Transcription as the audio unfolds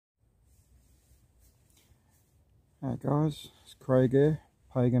Hey guys, it's Craig here,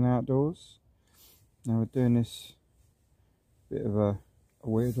 Pagan Outdoors. Now we're doing this bit of a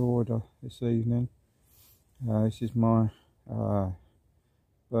weird order this evening. This is my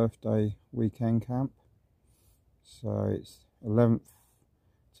birthday weekend camp. So it's 11th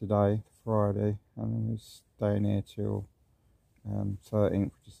today, Friday, and then we're staying here till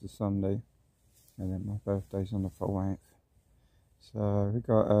 13th, which is the Sunday, and then my birthday's on the 14th. So we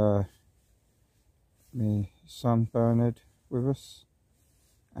got my son Bernard with us,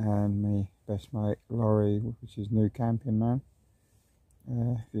 and my best mate Laurie, which is new camping man.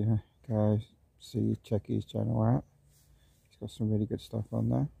 If you guys check his channel out, he's got some really good stuff on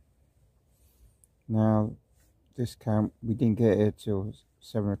there. Now this camp, we didn't get here till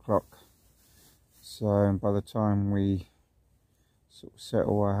 7 o'clock, so by the time we sort of set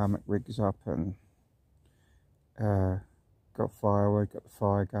all our hammock rigs up and got firewood, got the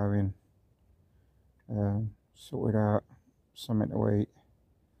fire going, sorted out something to eat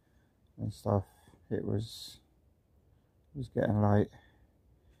and stuff, it was getting late,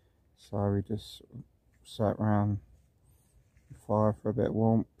 so we just sat around the fire for a bit of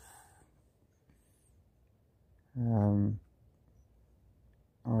warmth. I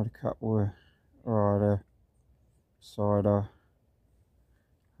had a couple of, or I had a cider,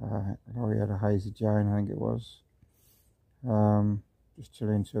 Laurie had a hazy Jane, I think it was. Just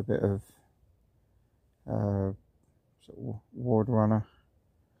chilling to a bit of sort of ward runner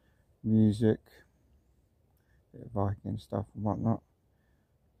music, bit of Viking stuff and whatnot.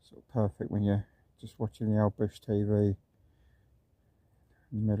 Sort of perfect when you're just watching the old bush TV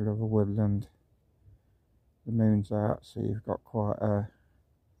in the middle of a woodland. The moon's out, so you've got quite a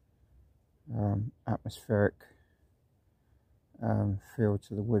atmospheric feel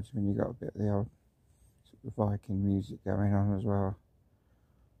to the woods when you got a bit of the old sort of Viking music going on as well.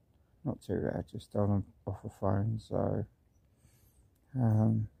 Not too bad, just on off a phone. So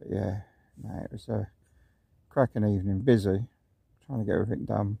but yeah, no, it was a cracking evening, busy trying to get everything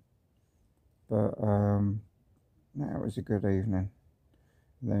done, but no, it was a good evening.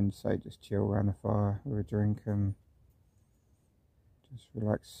 And then say just chill around the fire with a drink and just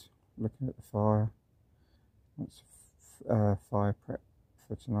relax looking at the fire. Once fire prep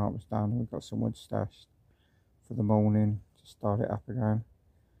for tonight was done, we got some wood stashed for the morning to start it up again.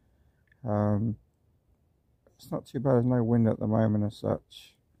 It's not too bad, there's no wind at the moment as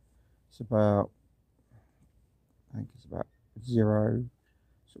such. It's about, I think it's about 0,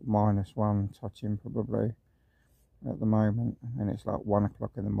 sort of -1 touching probably at the moment, and it's like 1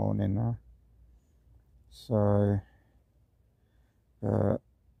 o'clock in the morning now. So but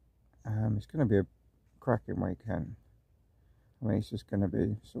it's going to be a cracking weekend. I mean, it's just going to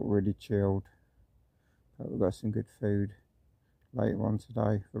be sort of really chilled, but we've got some good food later on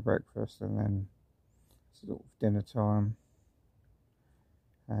today for breakfast, and then sort of dinner time,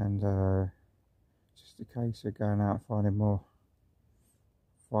 and just a case of going out and finding more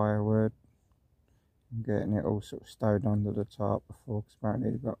firewood and getting it all sort of stowed under the tarp before, because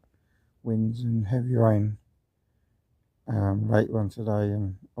apparently they've got winds and heavy rain later on today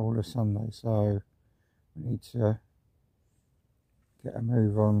and all of Sunday, so we need to get a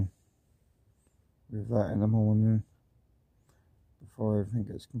move on with that in the morning before everything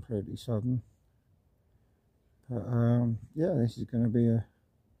gets completely sudden. But yeah, this is going to be a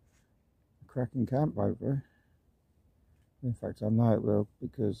cracking camp hopefully. In fact, I know it will,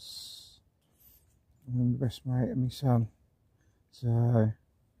 because I'm the best mate of my son, so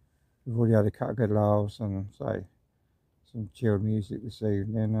we've already had a couple of good laughs and say some chilled music this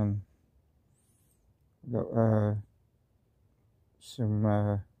evening, and we've got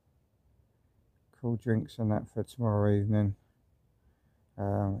some cool drinks and that for tomorrow evening.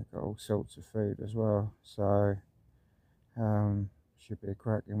 We've got all sorts of food as well, so should be a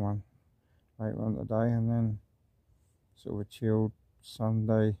cracking one later on today, and then sort of a chilled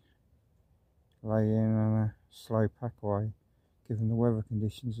Sunday lay in and a slow pack away, given the weather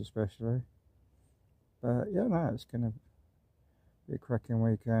conditions especially. But yeah, no, it's going to be a cracking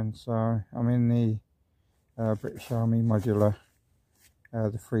weekend. So I'm in the British Army modular,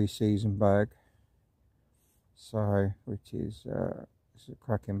 the 3-season bag, so which is it's a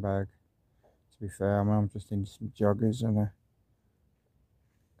cracking bag, to be fair. I mean, I'm just in some joggers and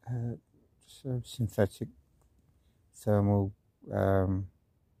just a synthetic thermal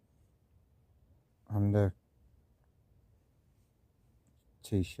under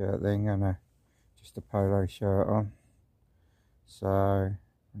t-shirt thing, and just a polo shirt on. So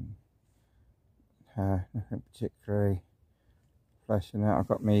nothing particularly flashing out. I've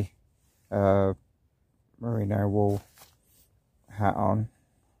got me merino wool hat on,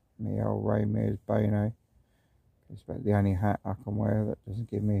 me old Raymir's Bano, It's about the only hat I can wear that doesn't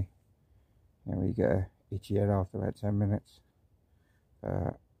give me, you know, you get a itchy head after about 10 minutes.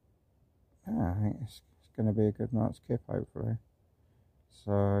 But yeah, I think it's going to be a good night's kip, hopefully.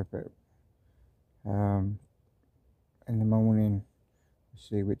 So, but in the morning, we'll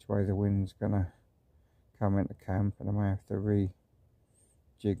see which way the wind's going to come into camp, and I may have to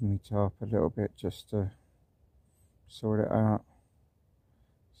rejig my top a little bit just to sort it out.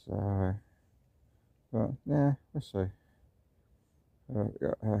 So, but yeah, we'll see. I've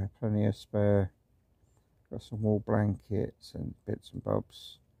got plenty of spare. Got some wool blankets and bits and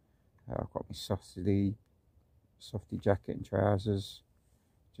bobs. I've got my softy jacket and trousers,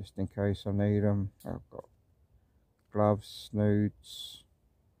 just in case I need them. I've got gloves, snoods,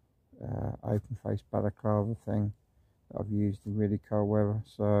 open face balaclava thing that I've used in really cold weather,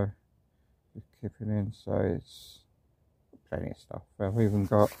 so just keeping in. So it's plenty of stuff. I've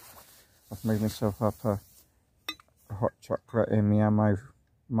made myself up a hot chocolate in my ammo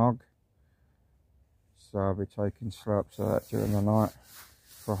mug, so I'll be taking slurps of that during the night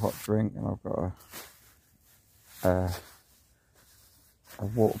for a hot drink. And I've got a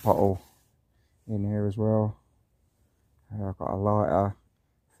water bottle in here as well. I've got a lighter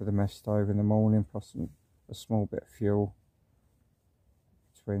for the mess stove in the morning, plus a small bit of fuel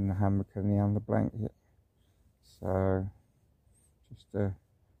between the hammock and the under blanket, so just to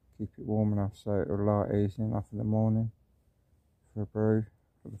keep it warm enough so it'll light easy enough in the morning for a brew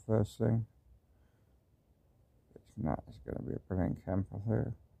for the first thing. It's going to be a brilliant camp, I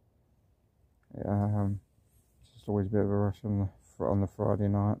think. It's just always a bit of a rush on the Friday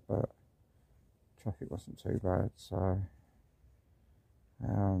night, but traffic wasn't too bad, so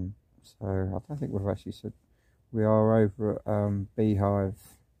so I don't think we've actually said we are over at Beehive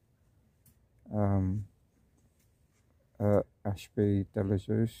Ashby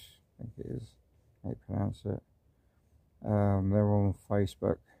Delicious, I think it is how you pronounce it. They're on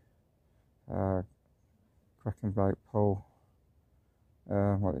Facebook. Cracking bloke Paul.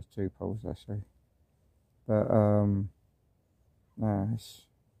 Well, there's two Pauls actually, but no, it's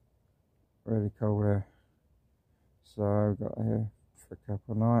really cold there. So I've got here for a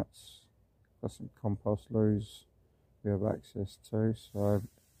couple of nights. Got some compost loos we have access to, so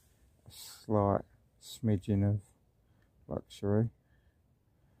a slight smidgen of luxury.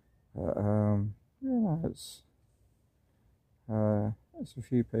 But yeah, it's a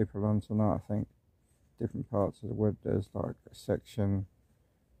few people on tonight, I think. Different parts of the wood, there's like a section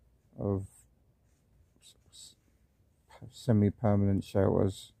of semi-permanent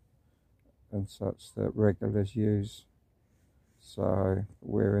shelters and such that regulars use, so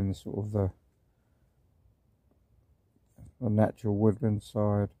we're in the sort of the natural woodland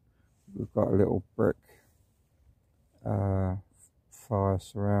side. We've got a little brick fire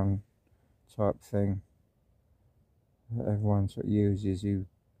surround type thing that everyone sort of uses, who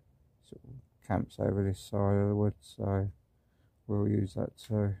sort of camps over this side of the wood, so we'll use that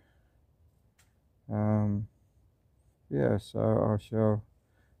too. Yeah, so I shall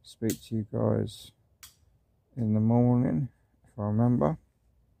speak to you guys in the morning if I remember,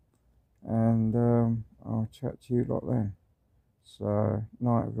 and I'll chat to you lot then. So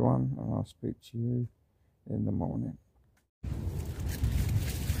night everyone, and I'll speak to you in the morning.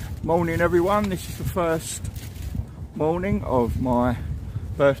 Morning everyone, this is the first morning of my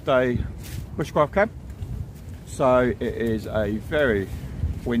birthday bushcraft camp. So it is a very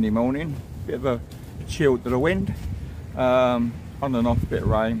windy morning, bit of a chill to the wind, on and off a bit of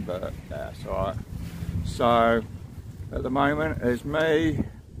rain, but yeah, it's alright. So at the moment there's me,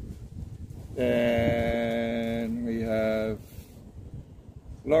 then we have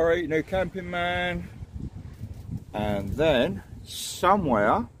Laurie, new camping man, and then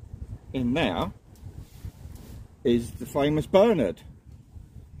somewhere in there is the famous Bernard,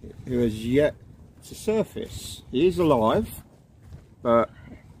 who has yet to surface. He is alive, but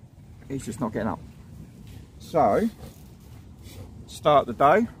he's just not getting up. So, start the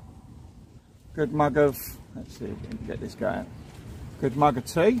day. Good mug of, let's see if we can get this going. Good mug of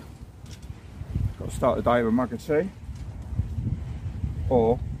tea. Got to start the day with a mug of tea.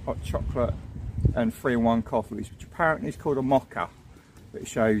 Or hot chocolate and 3-in-1 coffees, which apparently is called a mocha. But it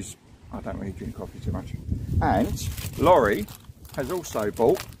shows I don't really drink coffee too much. And Laurie has also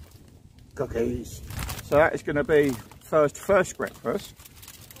bought cookies. So that is going to be first breakfast.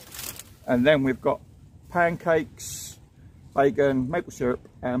 And then we've got pancakes, bacon, maple syrup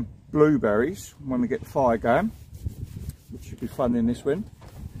and blueberries when we get the fire going, which should be fun in this wind.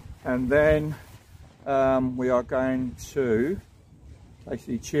 And then we are going to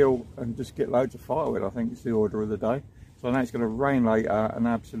basically chill and just get loads of firewood. I think it's the order of the day. So I know it's going to rain later and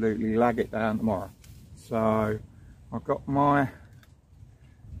absolutely lag it down tomorrow. So I've got my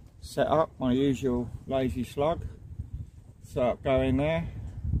set up, my usual lazy slug set up going there.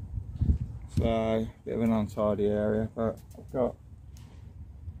 So a bit of an untidy area, but I've got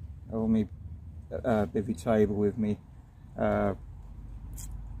all my bivvy table with me,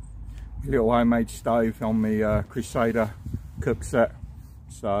 little homemade stove on my Crusader cook set,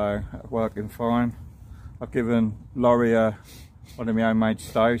 so that's working fine. I've given Laurie one of my homemade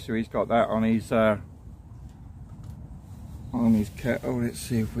stoves, so he's got that on his kettle. Let's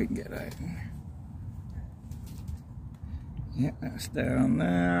see if we can get that. Yeah, that's down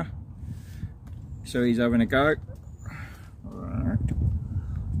there. So he's having a go. Right.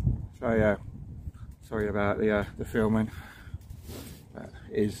 So yeah, sorry about the filming.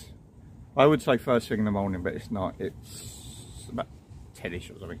 Is, I would say first thing in the morning, but it's not. It's about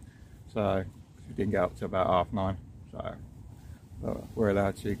 10ish or something. So we didn't get up to about 9:30. So we're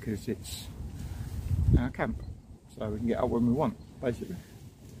allowed to because it's our camp. So we can get up when we want, basically.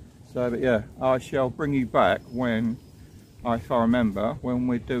 So, but yeah, I shall bring you back when, if I remember, when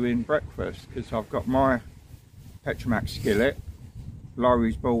we're doing breakfast, because I've got my Petromax skillet.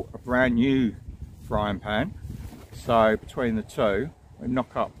 Laurie's bought a brand new frying pan. So between the two, we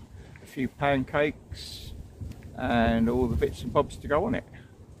knock up a few pancakes and all the bits and bobs to go on it.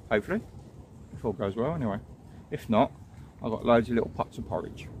 Hopefully, if all goes well anyway. If not, I've got loads of little pots of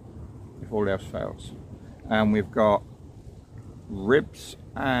porridge, if all else fails. And we've got ribs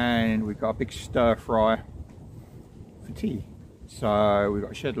and we've got a big stir fry for tea. So we've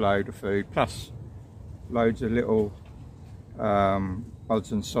got a shed load of food, plus loads of little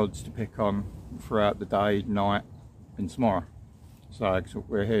odds and sods to pick on throughout the day, night and tomorrow. So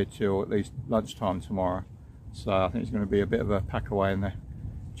we're here till at least lunchtime tomorrow. So I think it's going to be a bit of a pack away in there,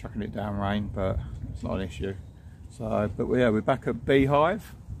 chucking it down rain, but it's not an issue. So, but yeah, we're back at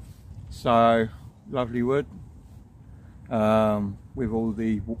Beehive. So lovely wood. With all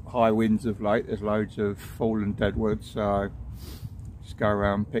the high winds of late, there's loads of fallen dead wood, so just go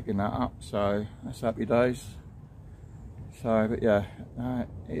around picking that up. So that's happy days. So, but yeah,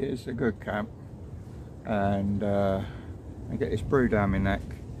 it is a good camp, and I get this brew down my neck,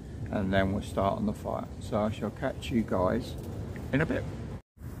 and then we'll start on the fire. So I shall catch you guys in a bit.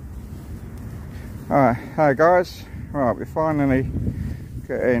 Alright, hi guys. Right, we're finally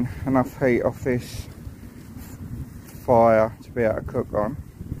getting enough heat off this fire to be able to cook on.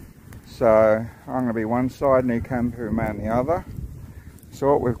 So I'm going to be one side, new cameraman the other.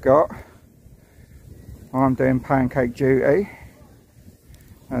 So what we've got, I'm doing pancake duty,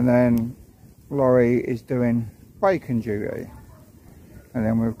 and then Laurie is doing bacon duty, and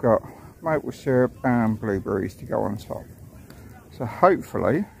then we've got maple syrup and blueberries to go on top. So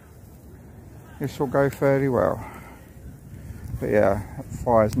hopefully this will go fairly well. But yeah,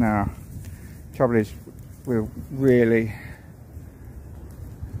 fires now. Trouble is, we're really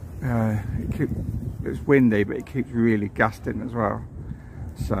it's windy, but it keeps really gusting as well.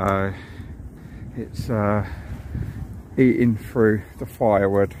 So it's eating through the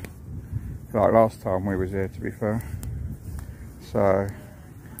firewood like last time we was here, to be fair. So,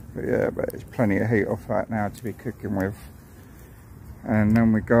 but yeah, but there's plenty of heat off that now to be cooking with. And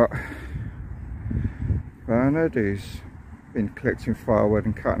then we got Bernard, who's been collecting firewood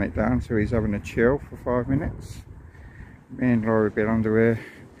and cutting it down, so he's having a chill for 5 minutes. Me and Laurie have been under here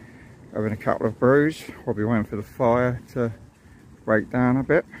having a couple of brews while we waiting for the fire to break down a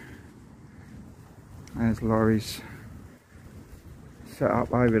bit. There's Laurie's set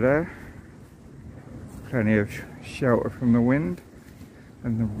up over there. Plenty of shelter from the wind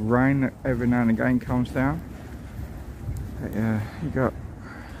and the rain that every now and again comes down. But yeah, you got,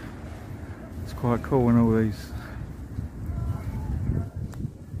 it's quite cool when all these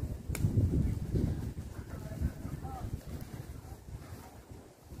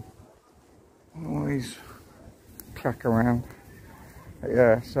clack around. But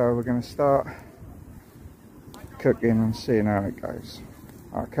yeah, so we're going to start cooking and seeing how it goes.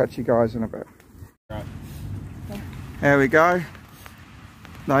 I'll catch you guys in a bit. Right. There we go.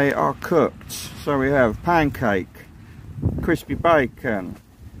 They are cooked. So we have pancake, crispy bacon,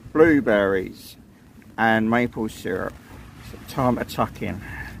 blueberries and maple syrup. So time to tuck in.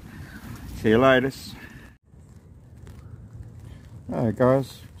 See you later. Hey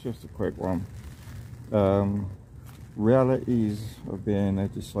guys, just a quick one. Realities of being a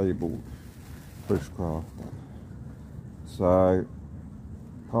disabled bushcrafter. So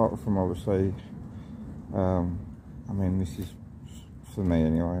apart from obviously, I mean, this is for me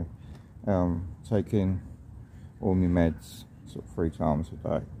anyway, taking all my meds sort of 3 times a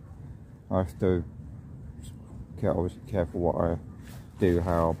day. I have to obviously careful what I do,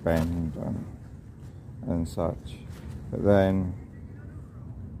 how I bend and such. but then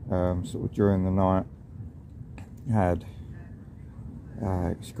sort of during the night I had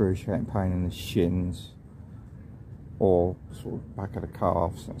excruciating pain in the shins, or sort of back of the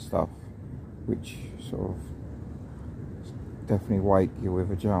calves and stuff, which sort of definitely wake you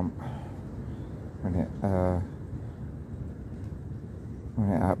with a jump when it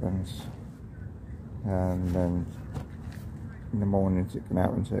happens. And then in the mornings it can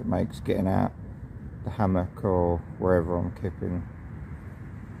happen, so it makes getting out the hammock or wherever I'm kipping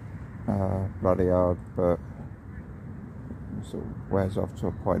bloody hard, but it sort of wears off to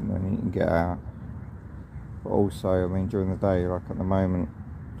a point when you can get out. But also, I mean, during the day, like at the moment,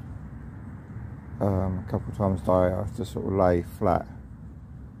 a couple of times a day I have to sort of lay flat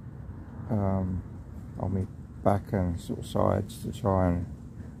on my back and sort of sides to try and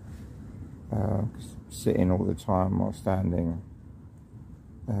sitting all the time while standing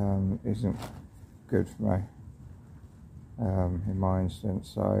isn't good for me in my instance,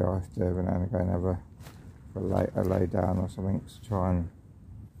 so I have to every now and again have a lay down or something to try and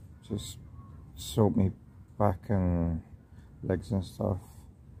just sort me back and legs and stuff.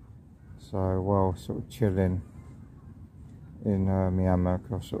 So while sort of chilling in my hammock,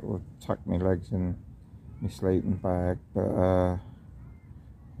 I sort of tuck my legs in my sleeping bag. But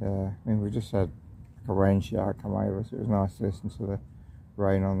yeah, I mean, we just had a rain shower come over, so it was nice to listen to the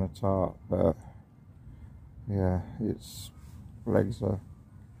rain on the tarp. But yeah, its legs are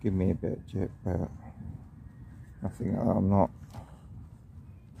giving me a bit of jip, but nothing that I'm not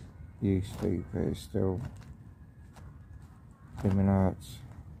used to, but it's still giving hurts.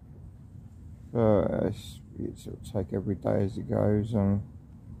 But you sort of take every day as it goes and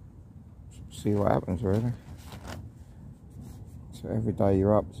see what happens, really. So every day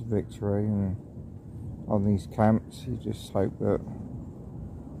you're up to victory, and on these camps you just hope that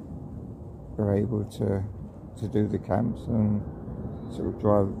you're able to do the camps and sort of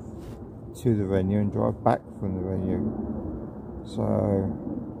drive to the venue and drive back from the venue. So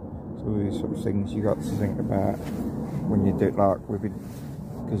it's all these sort of things you got to think about when you do it. Like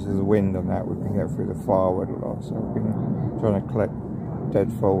because of the wind and that, we've been getting through the firewood a lot, so we've been trying to collect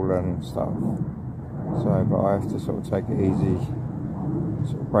deadfall and stuff. So, but I have to sort of take it easy,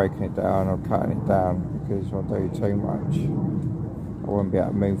 sort of breaking it down or cutting it down, because if I do too much, I won't be able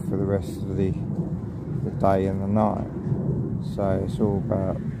to move for the rest of the day and the night. So it's all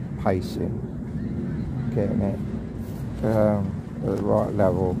about pacing, getting it at the right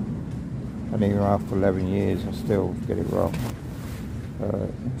level, and even after 11 years I still get it wrong.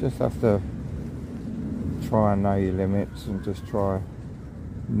 You just have to try and know your limits and just try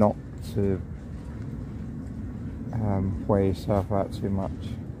not to wear yourself out too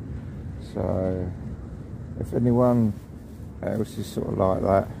much. So if anyone else is sort of like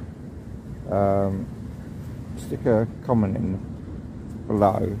that, stick a comment in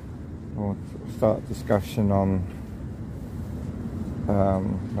below or start a discussion on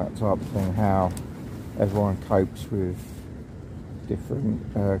that type of thing, how everyone copes with different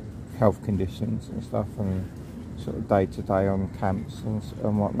health conditions and stuff, and sort of day to day on camps and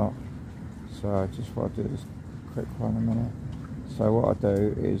whatnot. So I just want to do this quick one a minute. So what I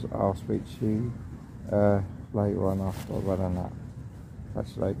do is I'll speak to you later on after I've had a nap.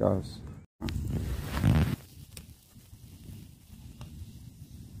 Catch you later, guys.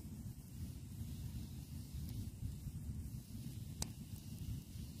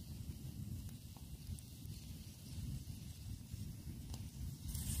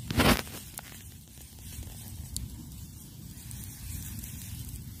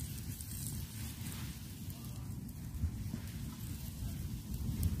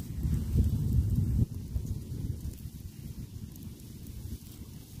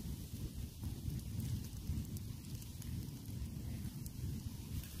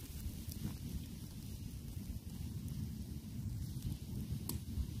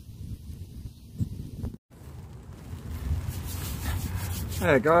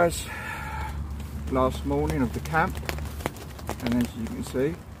 Hey guys, last morning of the camp, and as you can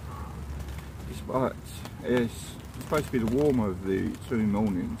see, it's supposed to be the warmer of the 2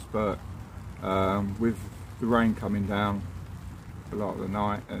 mornings, but with the rain coming down a lot of the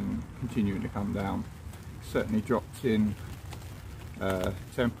night and continuing to come down, it certainly dropped in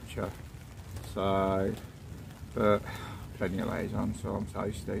temperature. So, but plenty of layers on, so I'm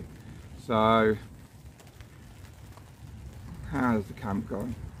toasty. So how's the camp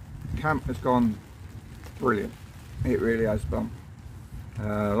going? The camp has gone brilliant. It really has gone.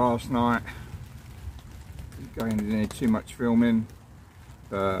 Last night, going in there too much filming,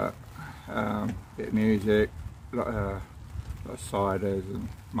 but bit of music, a lot of ciders and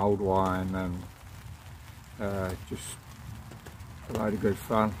mulled wine, and just a load of good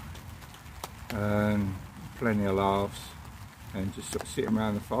fun and plenty of laughs and just sort of sitting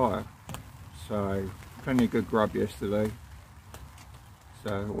around the fire. So plenty of good grub yesterday.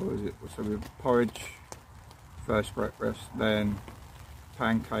 So what was it? So we had porridge, first breakfast, then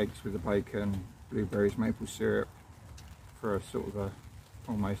pancakes with the bacon, blueberries, maple syrup for a sort of a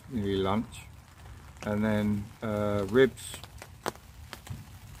almost nearly lunch, and then ribs,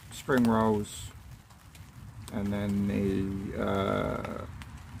 spring rolls, and then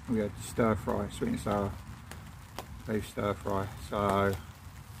we had stir fry, sweet and sour beef stir fry. So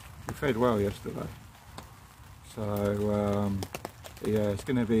we fed well yesterday. So yeah, it's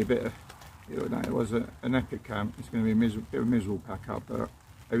going to be a bit of, it was an epic camp. It's going to be a bit of a miserable pack up, but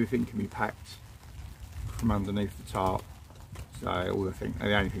everything can be packed from underneath the tarp. So the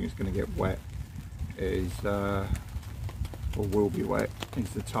only thing that's going to get wet is, or will be wet,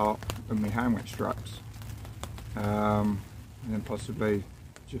 is the tarp and my hand wet straps. And then possibly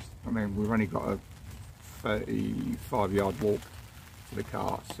just, I mean, we've only got a 35-yard walk to the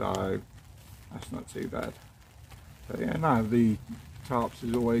car, so that's not too bad. But yeah, no, the tarps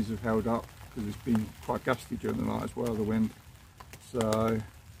as always have held up because it's been quite gusty during the night as well, the wind. So,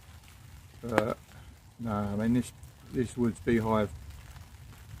 but no, I mean this Woods Beehive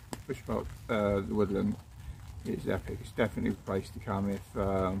Bushcraft the woodland is epic. It's definitely a place to come if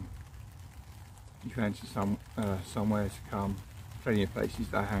you fancy somewhere to come. Plenty of places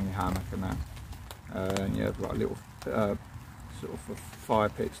that hang a hammock and that. And you have like little sort of fire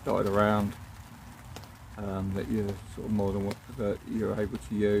pits dotted around that you're sort of more than what that you're able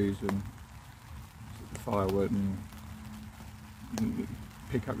to use, and sort of firewood, and you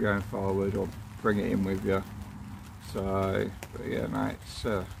pick up your own firewood or bring it in with you. So, but yeah, no, it's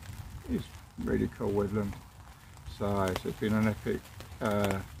really cool woodland. So it's been an epic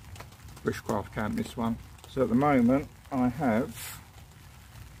bushcraft camp, this one. So at the moment I have,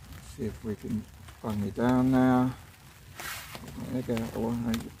 let's see if we can bung you down now. There you go.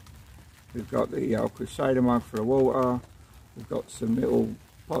 We've got the Crusader mug for the water. We've got some little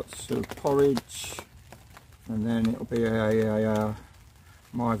pots of porridge, and then it'll be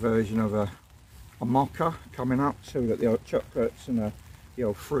my version of a mocha coming up. So we've got the old chocolates and the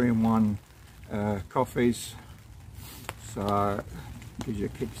old 3-in-1 coffees. So it gives you a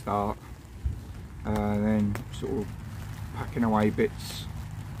kickstart. And then sort of packing away bits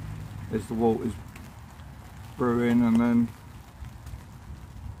as the water's brewing, and then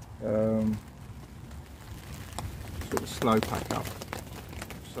sort of slow pack up.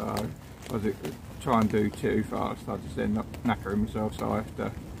 So if I try and do too fast, I just end up knackering myself, so I have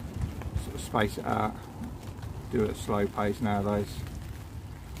to sort of space it out, do it at a slow pace nowadays.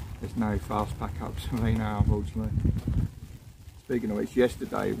 There's no fast pack ups for me now, unfortunately. Speaking of which,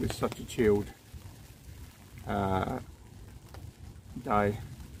 yesterday was such a chilled day.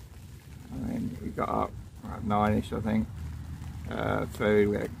 I mean, we got up at 9ish, I think. Food,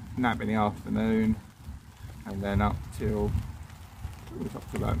 we had a nap in the afternoon, and then up till, it was up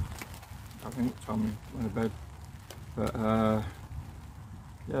to about, I think what time we went to bed. But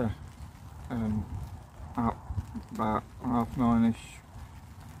yeah, up about 9:30ish,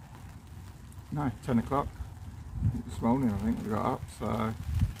 no, 10 o'clock this morning I think we got up, so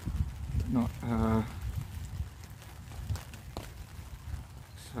not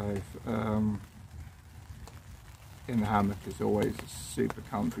in the hammock is always a super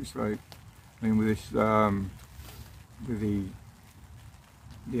comfy sleep. I mean, with this with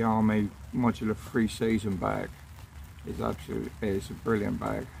the Army modular 3-season bag, it's a brilliant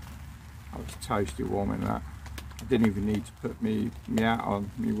bag. I was toasty warm in that. I didn't even need to put me hat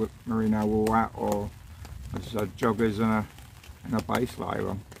on, my merino wool hat, or I just had joggers and a base layer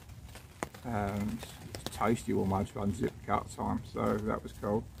on. It's toasty warm. I just unzipped the cut time, so that was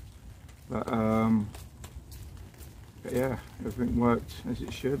cool. But yeah, everything worked as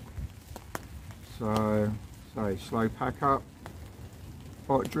it should. So slow pack up,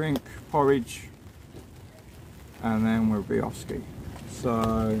 hot drink, porridge, and then we'll be off ski.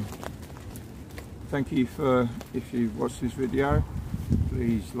 So thank you for, if you've watched this video,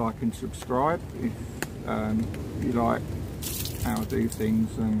 please like and subscribe if you like how I do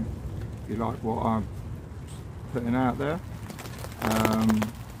things, and if you like what I'm putting out there,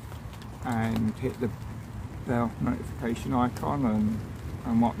 and hit the bell notification icon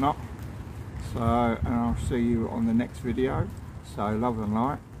and whatnot. So, and I'll see you on the next video. So love and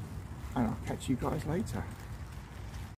light, and I'll catch you guys later.